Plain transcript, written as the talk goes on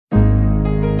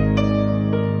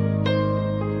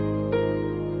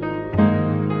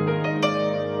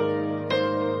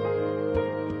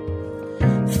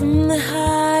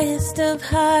with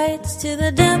heights to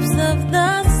the depths of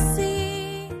the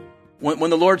sea. When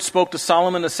the Lord spoke to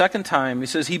Solomon the second time, he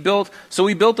says he built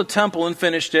the temple and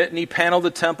finished it, and he paneled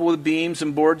the temple with beams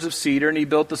and boards of cedar, and he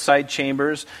built the side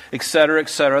chambers, etc.,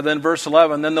 etc. Then verse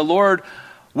 11, then the word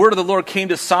of the Lord came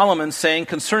to Solomon, saying,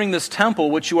 concerning this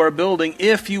temple which you are building,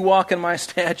 if you walk in my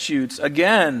statutes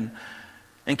again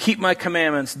and keep my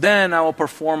commandments, then I will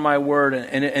perform my word.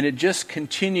 And it just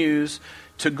continues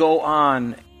to go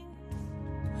on.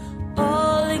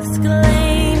 All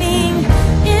exclaiming,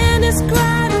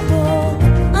 indescribable,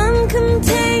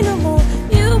 uncontainable,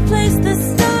 you place the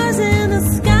stars in the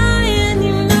sky and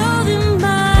you know them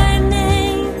by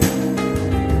name.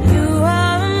 You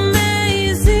are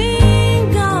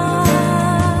amazing,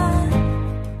 God.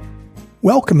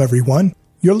 Welcome, everyone.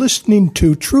 You're listening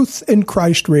to Truth in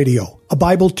Christ Radio, a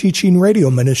Bible teaching radio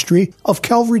ministry of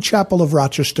Calvary Chapel of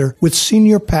Rochester with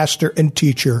senior pastor and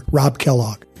teacher Rob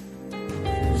Kellogg.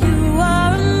 You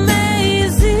are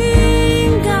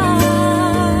amazing,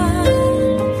 God.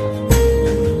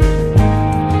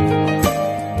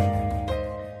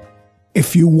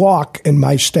 If you walk in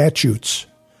my statutes.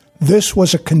 This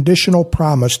was a conditional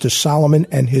promise to Solomon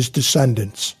and his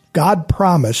descendants. God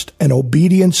promised an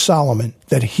obedient Solomon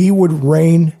that he would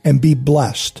reign and be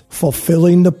blessed,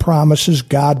 fulfilling the promises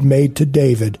God made to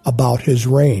David about his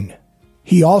reign.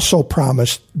 He also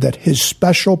promised that his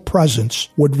special presence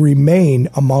would remain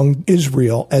among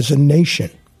Israel as a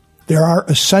nation. There are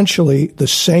essentially the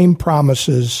same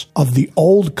promises of the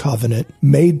Old Covenant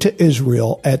made to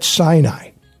Israel at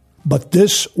Sinai. But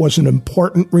this was an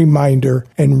important reminder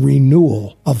and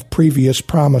renewal of previous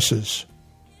promises.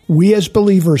 We as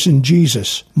believers in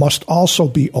Jesus must also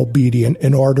be obedient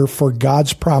in order for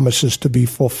God's promises to be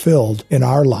fulfilled in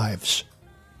our lives.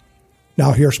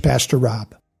 Now here's Pastor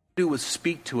Rob. Do was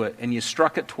speak to it, and you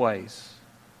struck it twice.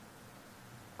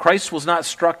 Christ was not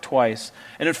struck twice.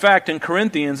 And in fact, in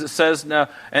Corinthians it says, now,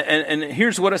 and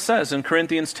here's what it says in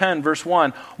Corinthians 10, verse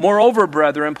 1. Moreover,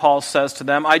 brethren, Paul says to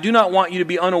them, I do not want you to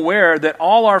be unaware that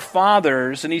all our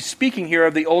fathers, and he's speaking here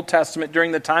of the Old Testament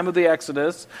during the time of the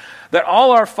Exodus, that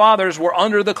all our fathers were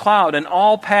under the cloud, and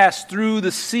all passed through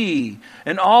the sea,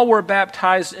 and all were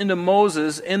baptized into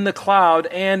Moses in the cloud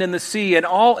and in the sea, and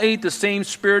all ate the same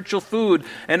spiritual food,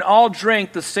 and all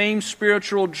drank the same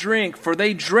spiritual drink, for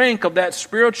they drank of that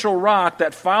spiritual rock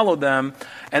that followed them,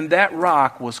 and that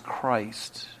rock was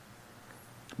Christ.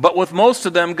 But with most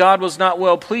of them God was not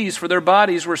well pleased, for their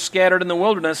bodies were scattered in the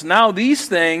wilderness. Now these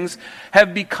things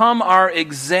have become our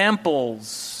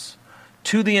examples,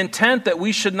 to the intent that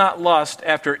we should not lust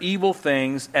after evil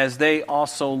things as they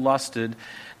also lusted.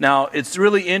 Now, it's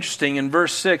really interesting in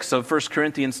verse 6 of 1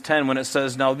 Corinthians 10 when it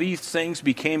says, now these things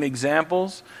became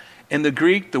examples. In the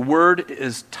Greek, the word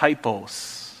is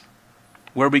typos,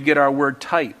 where we get our word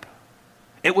type.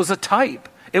 It was a type.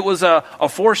 It was a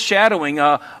foreshadowing,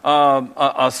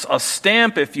 a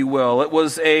stamp, if you will. It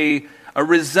was a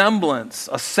resemblance,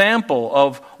 a sample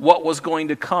of what was going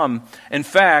to come. In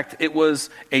fact, it was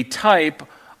a type,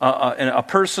 a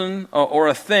person or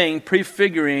a thing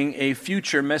prefiguring a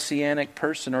future messianic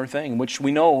person or thing, which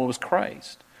we know was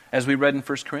Christ, as we read in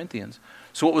 1 Corinthians.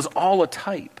 So it was all a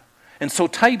type. And so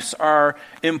types are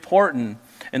important.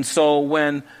 And so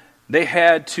when they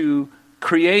had to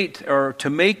create or to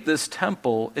make this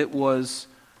temple, it was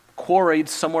quarried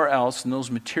somewhere else, and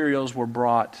those materials were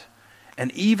brought.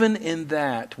 And even in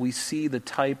that, we see the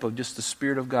type of just the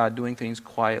Spirit of God doing things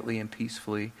quietly and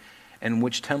peacefully, and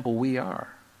which temple we are.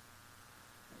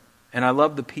 And I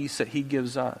love the peace that He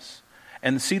gives us.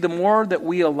 And see, the more that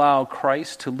we allow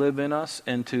Christ to live in us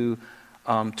and to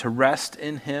rest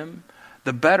in Him,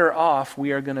 the better off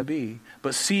we are going to be.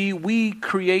 But see, we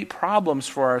create problems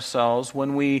for ourselves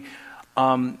when we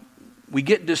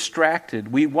get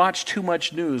distracted. We watch too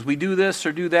much news. We do this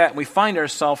or do that. And we find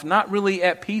ourselves not really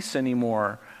at peace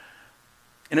anymore.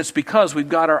 And it's because we've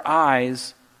got our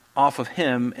eyes off of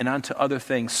Him and onto other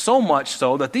things. So much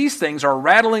so that these things are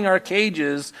rattling our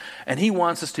cages, and He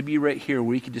wants us to be right here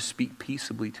where He can just speak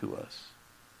peaceably to us.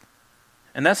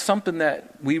 And that's something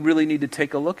that we really need to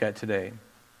take a look at today.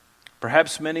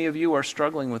 Perhaps many of you are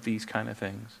struggling with these kind of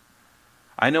things.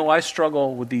 I know I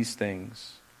struggle with these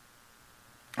things.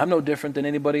 I'm no different than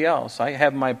anybody else. I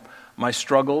have my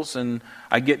struggles, and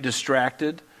I get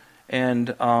distracted.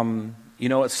 And,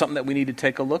 it's something that we need to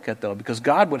take a look at, though, because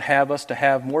God would have us to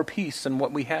have more peace than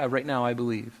what we have right now, I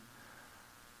believe.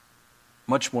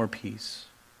 Much more peace.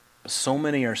 But so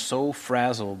many are so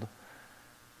frazzled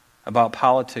about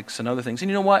politics and other things. And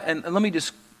you know what? And let me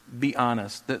just be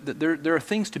honest. There are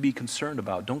things to be concerned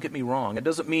about. Don't get me wrong. It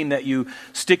doesn't mean that you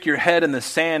stick your head in the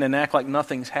sand and act like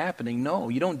nothing's happening. No,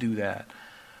 you don't do that.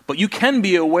 But you can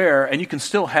be aware and you can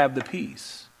still have the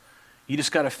peace. You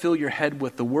just got to fill your head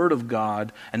with the Word of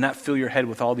God and not fill your head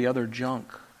with all the other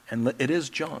junk. And it is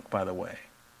junk, by the way.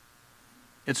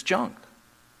 It's junk.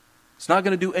 It's not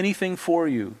going to do anything for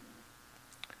you.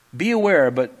 Be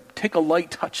aware, but take a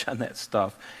light touch on that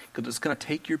stuff because it's going to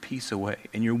take your peace away.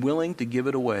 And you're willing to give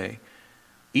it away.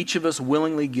 Each of us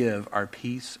willingly give our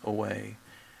peace away.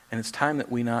 And it's time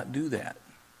that we not do that,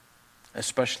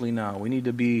 especially now. We need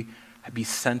to be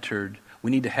centered. We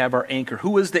need to have our anchor.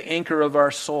 Who is the anchor of our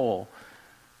soul?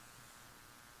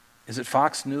 Is it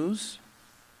Fox News?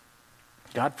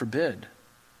 God forbid.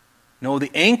 No,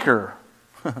 the anchor.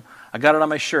 I got it on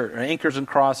my shirt. Anchors and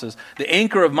crosses. The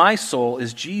anchor of my soul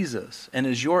is Jesus and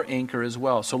is your anchor as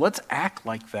well. So let's act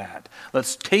like that.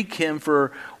 Let's take him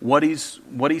for what he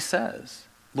says.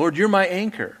 Lord, you're my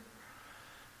anchor.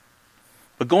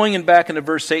 But going back into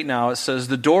verse 8 now, it says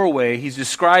the doorway. He's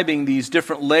describing these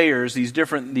different layers,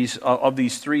 of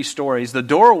these three stories. The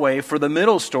doorway for the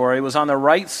middle story was on the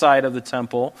right side of the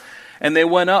temple, and they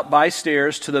went up by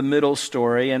stairs to the middle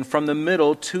story, and from the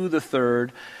middle to the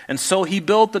third. And so he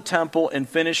built the temple and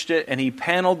finished it, and he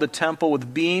paneled the temple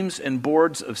with beams and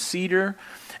boards of cedar,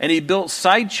 and he built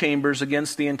side chambers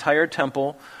against the entire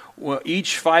temple,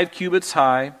 each 5 cubits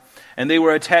high. And they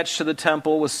were attached to the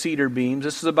temple with cedar beams.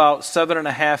 This is about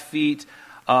 7.5 feet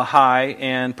high,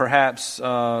 and perhaps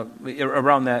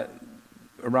around that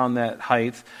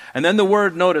height. And then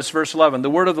notice verse 11, the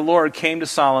word of the Lord came to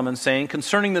Solomon, saying,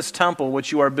 concerning this temple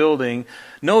which you are building,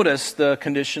 notice the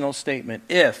conditional statement,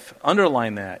 if,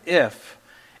 underline that,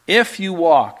 if you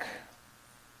walk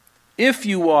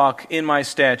in my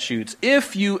statutes,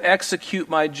 if you execute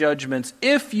my judgments,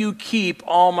 if you keep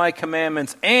all my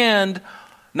commandments, and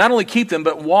not only keep them,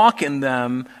 but walk in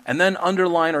them, and then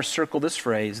underline or circle this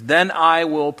phrase, then I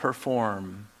will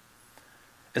perform.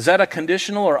 Is that a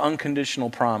conditional or unconditional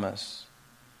promise?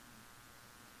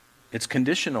 It's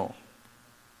conditional.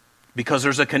 Because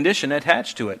there's a condition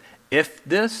attached to it. If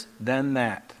this, then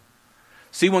that.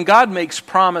 See, when God makes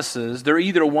promises, they're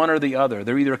either one or the other.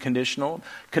 They're either conditional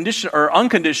or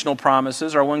unconditional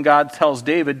promises, or when God tells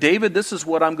David, this is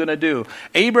what I'm going to do.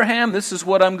 Abraham, this is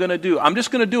what I'm going to do. I'm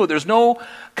just going to do it. There's no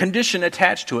condition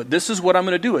attached to it. This is what I'm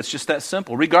going to do. It's just that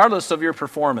simple, regardless of your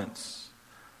performance.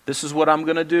 This is what I'm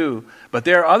going to do. But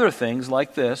there are other things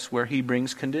like this where he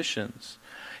brings conditions.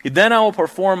 Then I will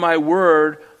perform my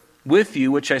word with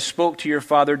you, which I spoke to your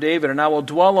father David, and I will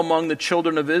dwell among the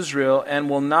children of Israel and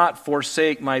will not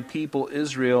forsake my people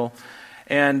Israel.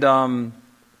 And, when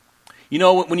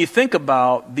you think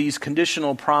about these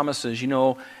conditional promises, I'm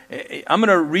going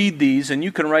to read these, and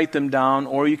you can write them down,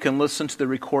 or you can listen to the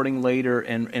recording later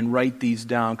and write these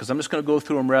down, because I'm just going to go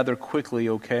through them rather quickly,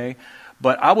 okay?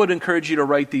 But I would encourage you to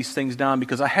write these things down,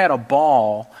 because I had a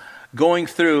ball going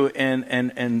through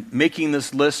and making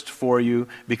this list for you,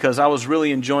 because I was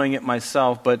really enjoying it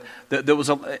myself. But there was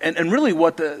really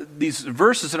what these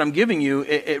verses that I'm giving you,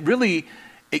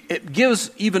 it gives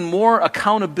even more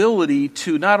accountability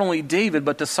to not only David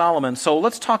but to Solomon. So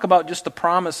let's talk about just the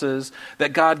promises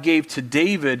that God gave to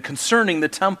David concerning the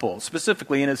temple,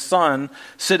 specifically, and his son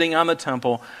sitting on the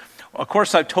temple. Of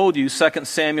course, I've told you 2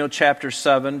 Samuel chapter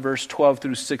 7, verse 12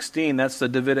 through 16, that's the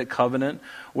Davidic covenant,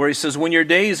 where he says, when your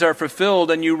days are fulfilled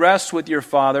and you rest with your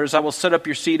fathers, I will set up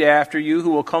your seed after you, who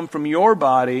will come from your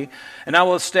body, and I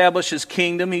will establish his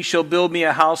kingdom. He shall build me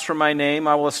a house for my name.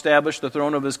 I will establish the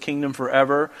throne of his kingdom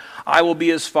forever. I will be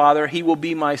his father. He will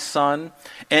be my son.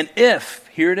 And if,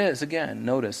 here it is again,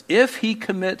 notice, if he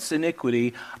commits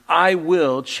iniquity, I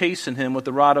will chasten him with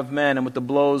the rod of men and with the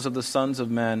blows of the sons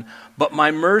of men. But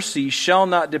my mercy shall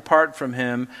not depart from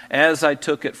him, as I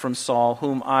took it from Saul,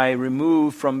 whom I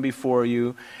removed from before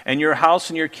you. And your house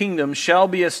and your kingdom shall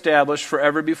be established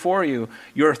forever before you.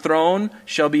 Your throne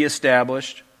shall be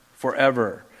established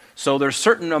forever. So there's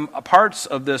certain parts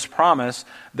of this promise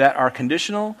that are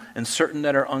conditional and certain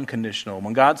that are unconditional.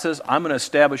 When God says, I'm going to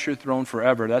establish your throne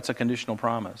forever, that's a conditional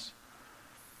promise.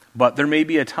 But there may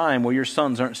be a time where your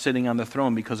sons aren't sitting on the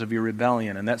throne because of your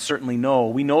rebellion. And we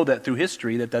know that through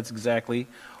history that that's exactly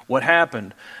what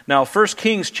happened. Now, 1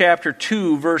 Kings chapter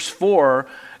 2, verse 4,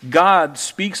 God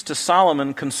speaks to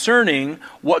Solomon concerning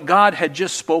what God had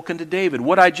just spoken to David.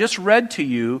 What I just read to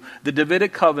you, the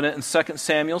Davidic covenant in 2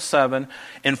 Samuel 7,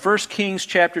 in 1 Kings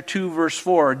chapter 2, verse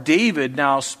 4, David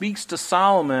now speaks to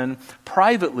Solomon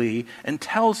privately and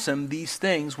tells him these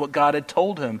things, what God had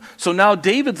told him. So now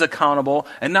David's accountable,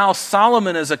 and now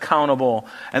Solomon is accountable.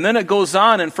 And then it goes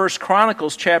on in 1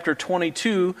 Chronicles chapter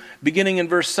 22, beginning in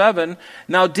verse 7.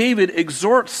 Now David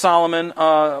exhorts Solomon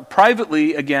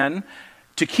privately again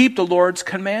to keep the Lord's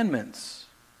commandments.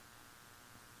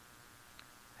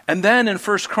 And then in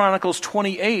 1 Chronicles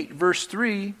 28, verse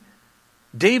 3,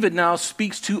 David now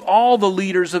speaks to all the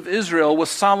leaders of Israel with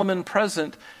Solomon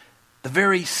present, the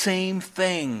very same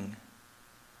thing.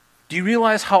 Do you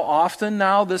realize how often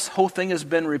now this whole thing has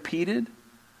been repeated?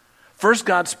 First,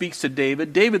 God speaks to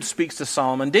David. David speaks to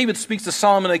Solomon. David speaks to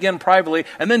Solomon again privately.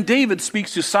 And then David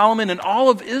speaks to Solomon and all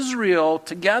of Israel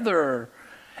together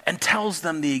and tells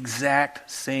them the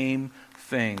exact same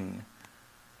thing.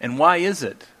 And why is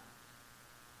it?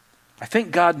 I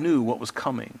think God knew what was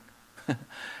coming.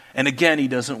 And again, he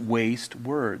doesn't waste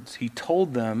words. He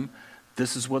told them,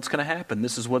 this is what's going to happen.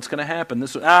 This is what's going to happen.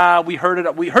 We heard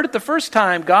it. We heard it the first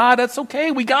time. God, that's okay.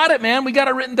 We got it, man. We got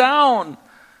it written down.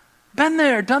 Been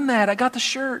there, done that. I got the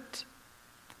shirt.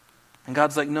 And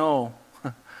God's like, no.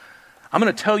 I'm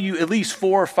going to tell you at least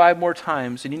 4 or 5 more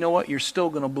times. And you know what? You're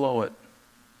still going to blow it.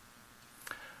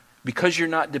 Because you're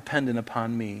not dependent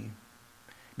upon me.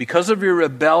 Because of your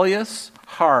rebellious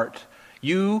heart,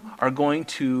 you are going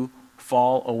to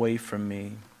fall away from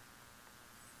me.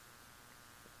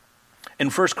 In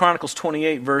 1 Chronicles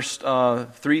 28, verse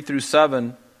 3 through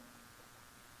 7,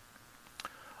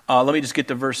 let me just get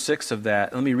to verse 6 of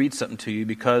that. Let me read something to you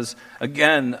because,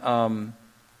 again,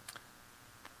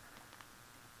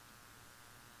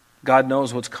 God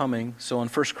knows what's coming. So in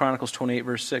 1 Chronicles 28,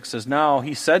 verse 6 says, now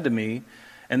he said to me,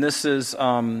 and this is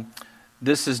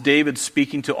David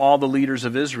speaking to all the leaders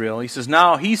of Israel. He says,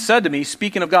 now he said to me,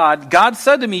 speaking of God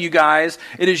said to me, you guys,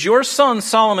 it is your son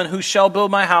Solomon who shall build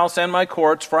my house and my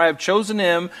courts, for I have chosen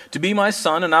him to be my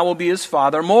son, and I will be his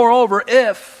father. Moreover,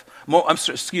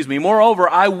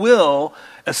 I will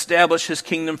establish his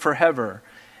kingdom forever.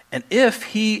 And if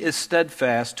he is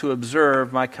steadfast to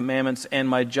observe my commandments and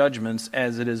my judgments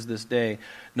as it is this day.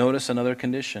 Notice another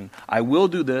condition. I will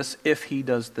do this if he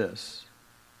does this.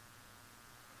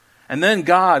 And then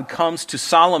God comes to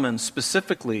Solomon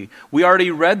specifically. We already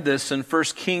read this in 1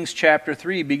 Kings chapter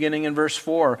 3, beginning in verse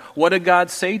 4. What did God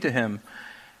say to him?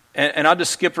 And I'll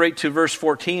just skip right to verse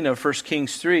 14 of 1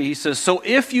 Kings 3. He says, so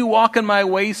if you walk in my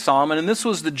ways, Solomon, and this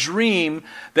was the dream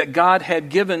that God had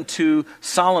given to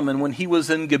Solomon when he was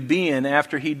in Gibeon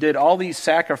after he did all these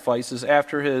sacrifices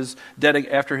after his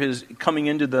coming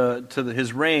into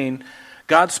his reign.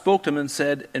 God spoke to him and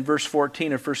said in verse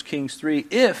 14 of 1 Kings 3,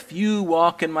 if you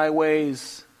walk in my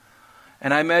ways.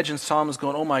 And I imagine Solomon's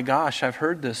going, oh my gosh, I've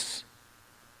heard this.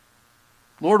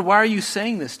 Lord, why are you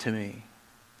saying this to me?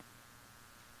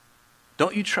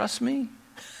 Don't you trust me?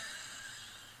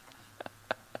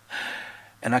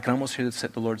 And I can almost hear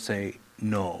the Lord say,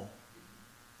 no,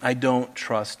 I don't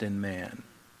trust in man.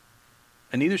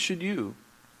 And neither should you.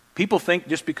 People think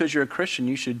just because you're a Christian,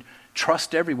 you should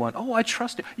trust everyone. Oh, I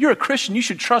trust you. You're a Christian, you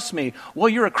should trust me. Well,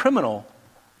 you're a criminal.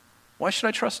 Why should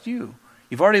I trust you?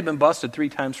 You've already been busted 3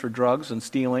 times for drugs and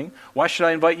stealing. Why should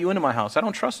I invite you into my house? I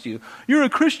don't trust you. You're a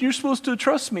Christian, you're supposed to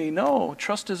trust me. No,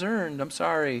 trust is earned. I'm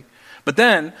sorry. But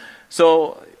then,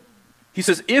 so he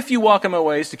says, if you walk in my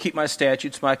ways to keep my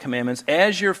statutes, my commandments,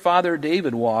 as your father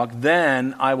David walked,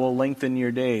 then I will lengthen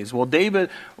your days. Well,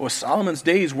 Solomon's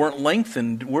days weren't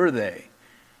lengthened, were they?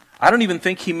 I don't even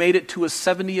think he made it to his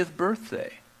 70th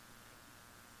birthday.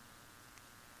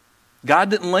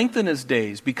 God didn't lengthen his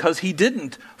days because he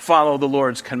didn't follow the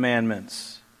Lord's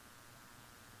commandments.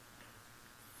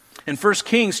 In 1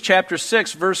 Kings chapter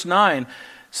 6, verse 9,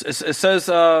 it says,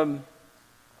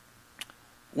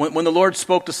 when the Lord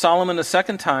spoke to Solomon the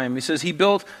second time, he says, he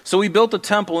built the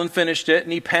temple and finished it,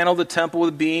 and he paneled the temple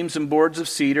with beams and boards of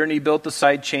cedar, and he built the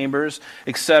side chambers,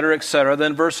 etc., etc.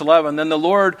 Then verse 11, then the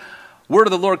word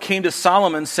of the Lord came to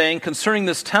Solomon, saying, concerning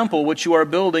this temple which you are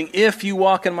building, if you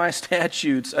walk in my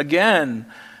statutes again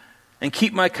and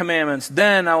keep my commandments,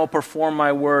 then I will perform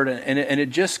my word. And it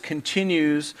just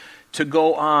continues to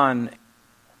go on.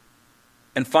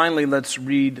 And finally, let's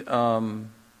read 1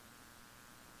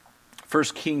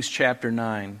 Kings chapter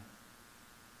 9.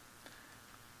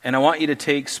 And I want you to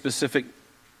take specific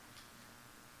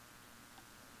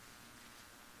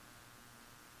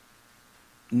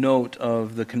note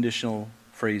of the conditional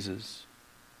phrases.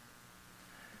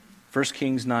 1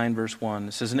 Kings 9, verse 1.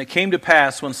 It says, and it came to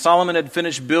pass when Solomon had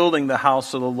finished building the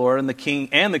house of the Lord and the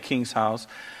king's house,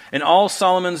 and all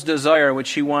Solomon's desire which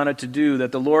he wanted to do,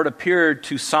 that the Lord appeared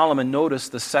to Solomon, notice,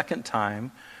 the second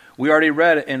time. We already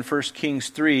read it in 1 Kings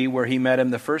 3 where he met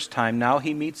him the first time. Now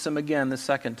he meets him again the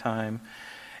second time.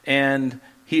 And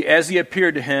as he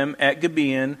appeared to him at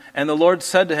Gibeon, and the Lord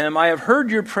said to him, I have heard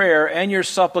your prayer and your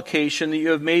supplication that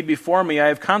you have made before me. I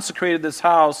have consecrated this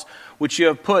house which you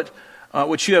have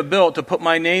built to put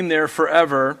my name there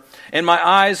forever, and my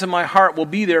eyes and my heart will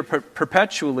be there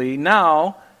perpetually.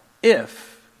 Now,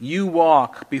 if you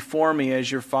walk before me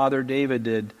as your father David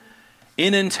did,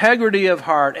 in integrity of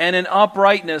heart and in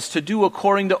uprightness to do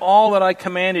according to all that I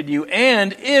commanded you.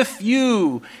 And if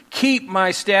you keep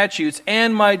my statutes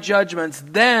and my judgments,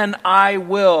 then I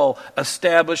will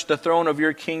establish the throne of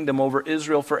your kingdom over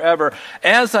Israel forever,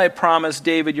 as I promised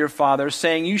David your father,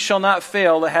 saying, you shall not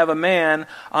fail to have a man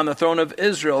on the throne of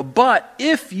Israel. But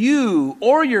if you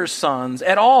or your sons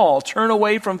at all turn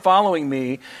away from following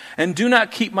me and do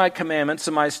not keep my commandments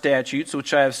and my statutes,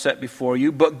 which I have set before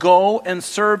you, but go and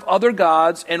serve other gods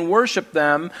and worship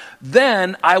them,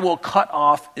 then I will cut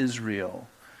off Israel.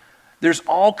 There's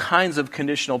all kinds of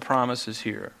conditional promises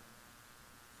here.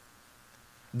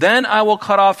 Then I will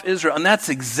cut off Israel. And that's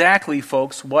exactly,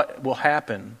 folks, what will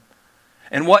happen.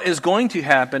 And what is going to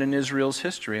happen in Israel's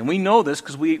history. And we know this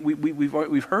because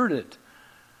we've heard it.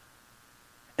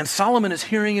 And Solomon is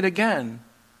hearing it again.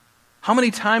 How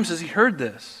many times has he heard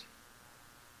this?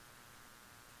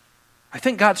 I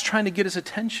think God's trying to get his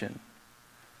attention.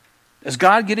 Is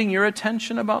God getting your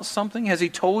attention about something? Has he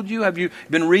told you? Have you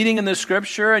been reading in the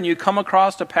scripture and you come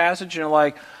across a passage and you're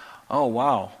like, oh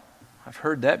wow, I've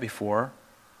heard that before.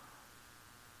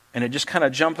 And it just kind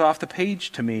of jumped off the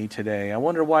page to me today. I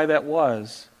wonder why that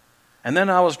was. And then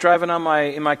I was driving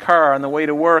in my car on the way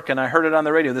to work and I heard it on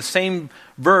the radio. The same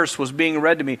verse was being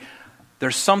read to me.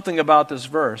 There's something about this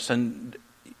verse. And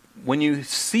when you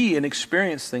see and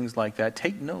experience things like that,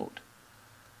 take note.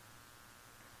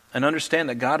 And understand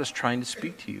that God is trying to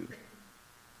speak to you.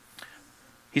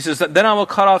 He says, then I will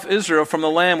cut off Israel from the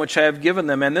land which I have given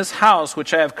them, and this house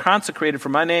which I have consecrated for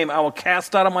my name I will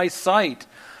cast out of my sight.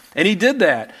 And he did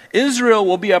that. Israel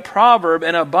will be a proverb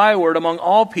and a byword among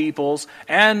all peoples,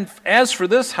 and as for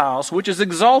this house, which is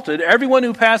exalted, everyone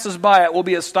who passes by it will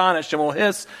be astonished and will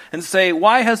hiss and say,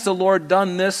 why has the Lord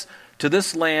done this to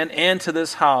this land and to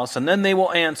this house? And then they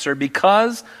will answer,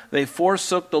 because they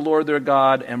forsook the Lord their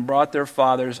God and brought their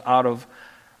fathers out of,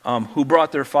 who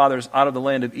brought their fathers out of the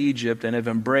land of Egypt, and have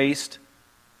embraced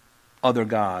other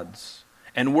gods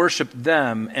and worshiped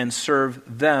them and served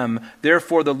them.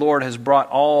 Therefore the Lord has brought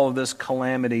all of this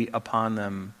calamity upon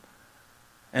them.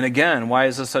 And again, why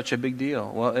is this such a big deal?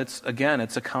 Well, it's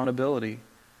accountability.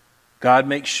 God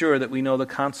makes sure that we know the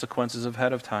consequences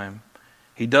ahead of time.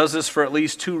 He does this for at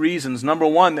least two reasons. Number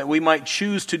one, that we might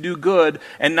choose to do good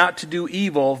and not to do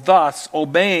evil, thus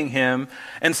obeying him.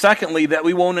 And secondly, that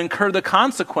we won't incur the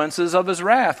consequences of his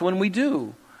wrath when we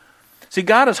do. See,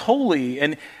 God is holy,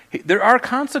 and there are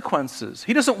consequences.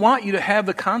 He doesn't want you to have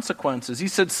the consequences. He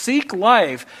said, seek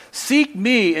life, seek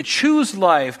me, and choose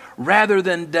life rather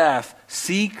than death.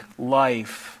 Seek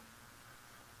life.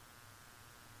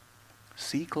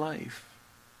 Seek life.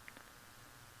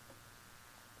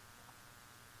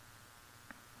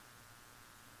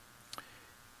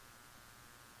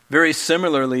 Very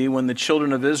similarly, when the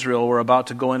children of Israel were about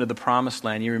to go into the promised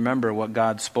land, you remember what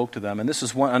God spoke to them. And this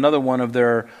is another one of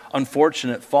their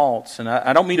unfortunate faults. And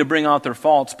I don't mean to bring out their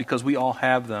faults because we all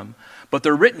have them. But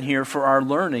they're written here for our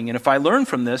learning. And if I learn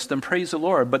from this, then praise the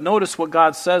Lord. But notice what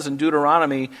God says in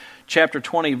Deuteronomy chapter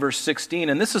 20, verse 16.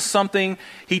 And this is something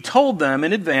he told them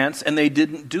in advance, and they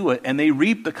didn't do it. And they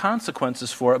reaped the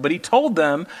consequences for it. But he told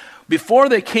them, before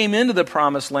they came into the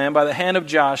promised land by the hand of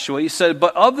Joshua, he said,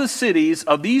 but of the cities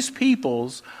of these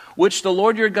peoples, which the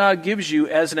Lord your God gives you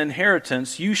as an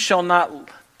inheritance, you shall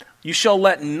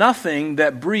let nothing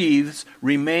that breathes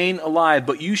remain alive,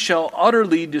 but you shall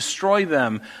utterly destroy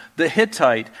them. The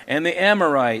Hittite and the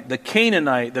Amorite, the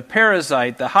Canaanite, the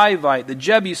Perizzite, the Hivite, the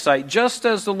Jebusite, just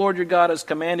as the Lord your God has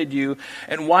commanded you.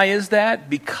 And why is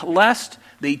that? Lest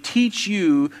they teach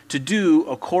you to do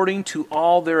according to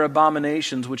all their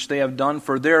abominations which they have done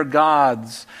for their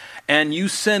gods, and you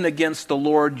sin against the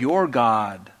Lord your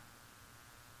God.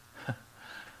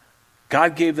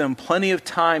 God gave them plenty of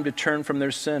time to turn from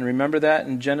their sin. Remember that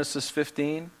in Genesis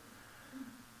 15?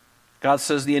 God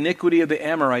says the iniquity of the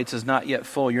Amorites is not yet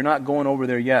full. You're not going over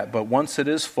there yet, but once it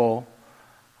is full,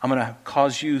 I'm going to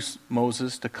cause you,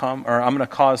 Moses, to come, or I'm going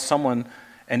to cause someone,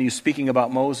 and he's speaking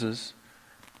about Moses.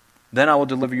 Then I will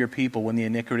deliver your people when the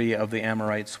iniquity of the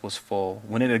Amorites was full.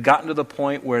 When it had gotten to the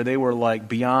point where they were like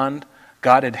beyond,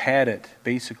 God had it,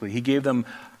 basically. He gave them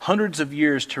hundreds of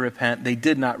years to repent. They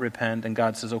did not repent, and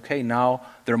God says, okay, now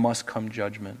there must come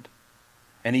judgment.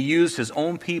 And he used his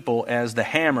own people as the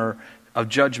hammer of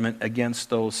judgment against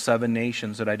those 7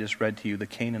 nations that I just read to you, the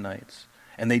Canaanites.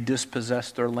 And they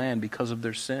dispossessed their land because of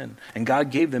their sin. And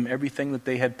God gave them everything that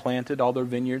they had planted, all their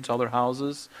vineyards, all their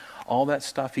houses, all that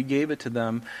stuff. He gave it to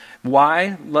them.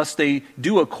 Why? Lest they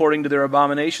do according to their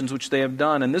abominations, which they have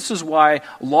done. And this is why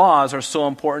laws are so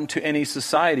important to any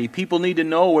society. People need to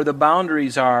know where the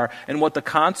boundaries are and what the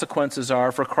consequences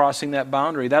are for crossing that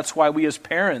boundary. That's why we as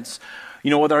parents,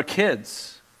 with our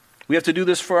kids, We have to do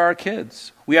this for our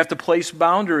kids. We have to place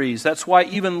boundaries. That's why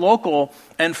even local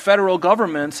and federal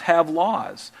governments have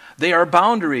laws. They are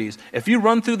boundaries. If you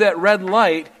run through that red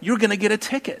light, you're going to get a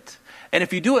ticket. And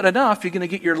if you do it enough, you're going to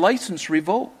get your license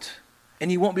revoked.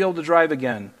 And you won't be able to drive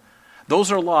again.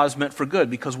 Those are laws meant for good.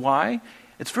 Because why?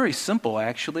 It's very simple,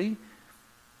 actually.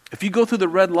 If you go through the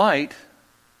red light,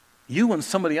 you and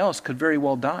somebody else could very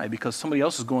well die because somebody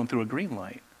else is going through a green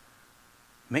light.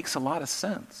 Makes a lot of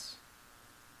sense.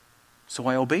 So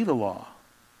I obey the law,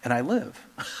 and I live.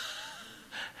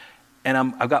 And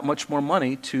I've got much more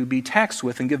money to be taxed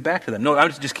with and give back to them. No,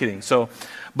 I'm just kidding.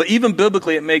 But even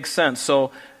biblically, it makes sense.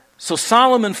 So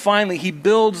Solomon finally, he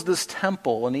builds this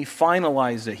temple, and he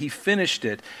finalized it. He finished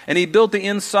it. And he built the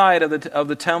inside of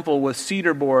the temple with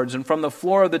cedar boards. And from the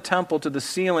floor of the temple to the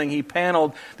ceiling, he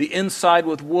paneled the inside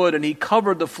with wood. And he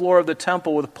covered the floor of the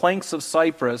temple with planks of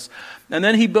cypress. And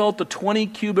then he built a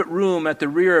 20-cubit room at the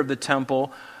rear of the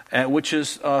temple, which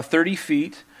is 30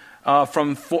 feet.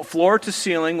 From floor to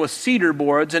ceiling with cedar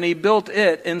boards, and he built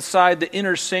it inside the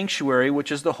inner sanctuary,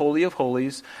 which is the Holy of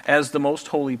Holies, as the most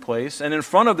holy place. And in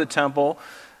front of the temple,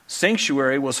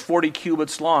 sanctuary was 40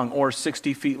 cubits long, or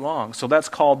 60 feet long. So that's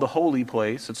called the holy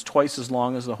place. It's twice as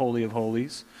long as the Holy of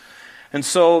Holies. And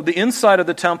so the inside of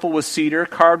the temple was cedar,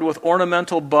 carved with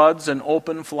ornamental buds and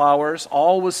open flowers.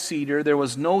 All was cedar. There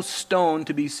was no stone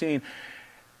to be seen.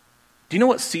 Do you know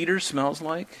what cedar smells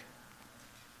like?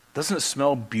 Doesn't it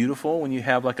smell beautiful when you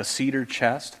have like a cedar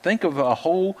chest? Think of a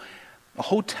whole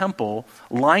temple,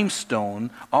 limestone,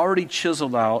 already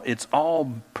chiseled out. It's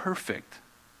all perfect.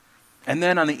 And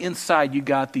then on the inside, you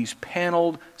got these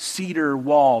paneled cedar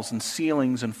walls and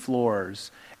ceilings and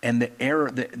floors, and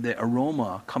the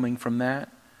aroma coming from that.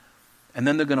 And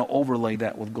then they're going to overlay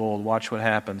that with gold. Watch what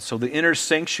happens. So the inner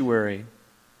sanctuary,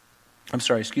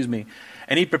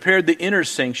 and he prepared the inner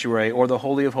sanctuary, or the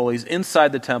Holy of Holies,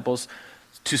 inside the temples,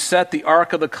 to set the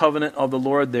Ark of the Covenant of the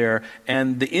Lord there.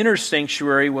 And the inner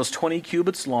sanctuary was 20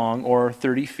 cubits long, or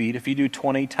 30 feet. If you do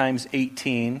 20 times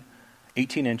 18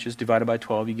 inches divided by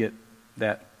 12, you get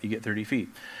 30 feet.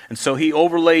 And so he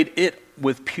overlaid it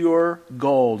with pure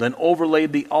gold and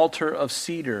overlaid the altar of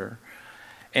cedar.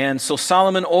 And so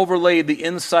Solomon overlaid the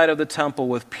inside of the temple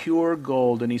with pure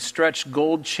gold, and he stretched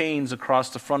gold chains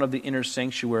across the front of the inner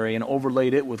sanctuary and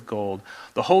overlaid it with gold.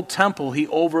 The whole temple he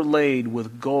overlaid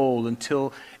with gold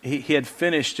until he had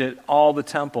finished it, all the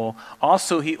temple.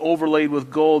 Also he overlaid with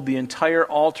gold the entire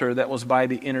altar that was by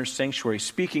the inner sanctuary.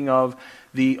 Speaking of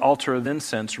the altar of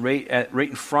incense, right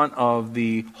in front of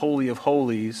the Holy of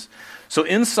Holies. So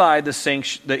inside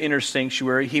the inner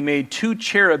sanctuary, he made 2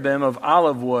 cherubim of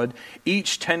olive wood,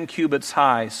 each 10 cubits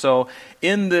high. So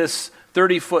in this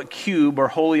 30-foot cube, or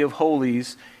Holy of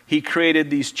Holies, he created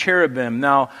these cherubim.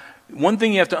 Now, one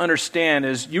thing you have to understand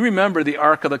is, you remember the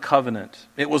Ark of the Covenant.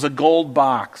 It was a gold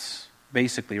box,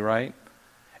 basically, right?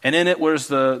 And in it was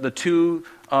the two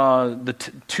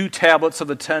tablets of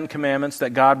the 10 Commandments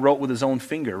that God wrote with his own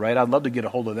finger, right? I'd love to get a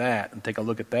hold of that and take a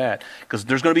look at that, because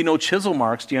there's going to be no chisel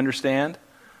marks. Do you understand?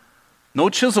 No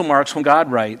chisel marks when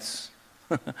God writes.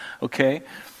 Okay?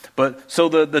 But so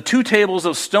the 2 tables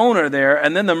of stone are there,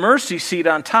 and then the mercy seat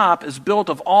on top is built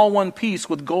of all one piece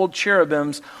with gold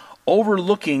cherubims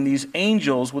overlooking, these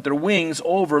angels with their wings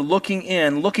over, looking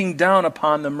in, looking down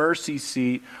upon the mercy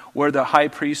seat where the high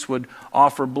priest would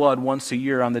offer blood once a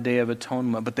year on the Day of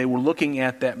Atonement. But they were looking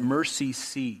at that mercy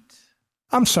seat.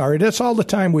 I'm sorry, that's all the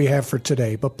time we have for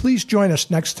today, but please join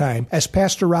us next time as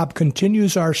Pastor Rob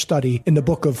continues our study in the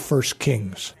book of 1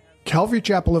 Kings. Calvary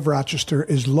Chapel of Rochester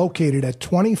is located at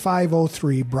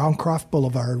 2503 Browncroft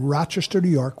Boulevard, Rochester, New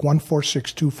York,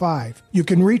 14625. You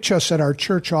can reach us at our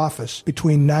church office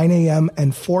between 9 a.m.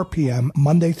 and 4 p.m.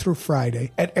 Monday through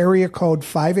Friday at area code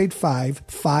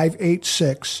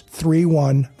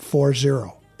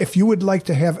 585-586-3140. If you would like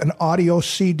to have an audio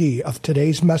CD of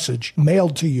today's message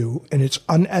mailed to you in its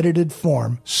unedited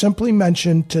form, simply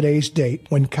mention today's date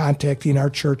when contacting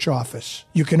our church office.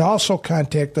 You can also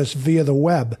contact us via the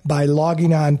web by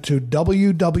logging on to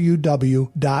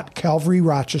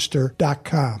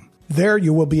www.calvaryrochester.com. There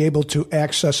you will be able to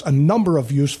access a number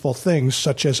of useful things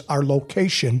such as our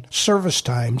location, service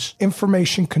times,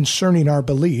 information concerning our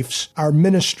beliefs, our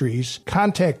ministries,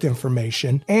 contact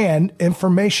information, and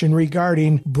information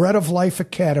regarding Bread of Life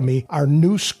Academy, our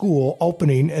new school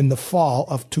opening in the fall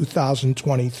of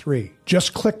 2023.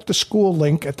 Just click the school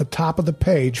link at the top of the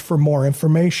page for more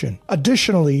information.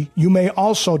 Additionally, you may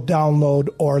also download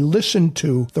or listen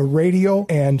to the radio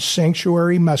and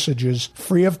sanctuary messages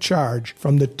free of charge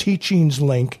from the teaching teachings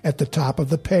link at the top of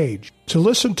the page. To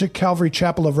listen to Calvary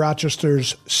Chapel of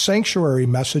Rochester's Sanctuary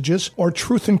messages or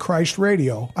Truth in Christ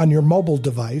Radio on your mobile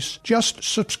device, just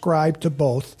subscribe to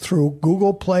both through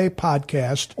Google Play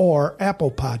Podcast or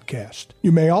Apple Podcast.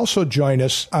 You may also join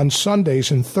us on Sundays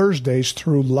and Thursdays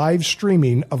through live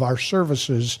streaming of our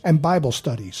services and Bible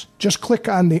studies. Just click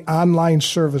on the online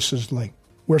services link.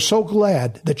 We're so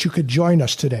glad that you could join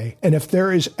us today, and if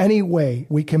there is any way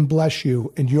we can bless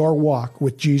you in your walk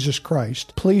with Jesus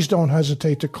Christ, please don't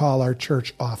hesitate to call our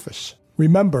church office.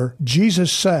 Remember,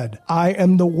 Jesus said, "I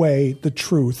am the way, the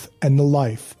truth, and the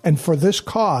life, and for this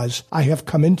cause I have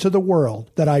come into the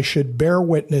world, that I should bear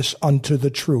witness unto the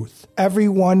truth.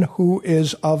 Everyone who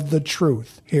is of the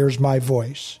truth hears my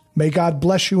voice." May God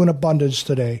bless you in abundance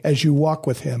today as you walk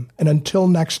with Him, and until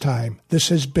next time, this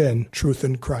has been Truth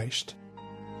in Christ.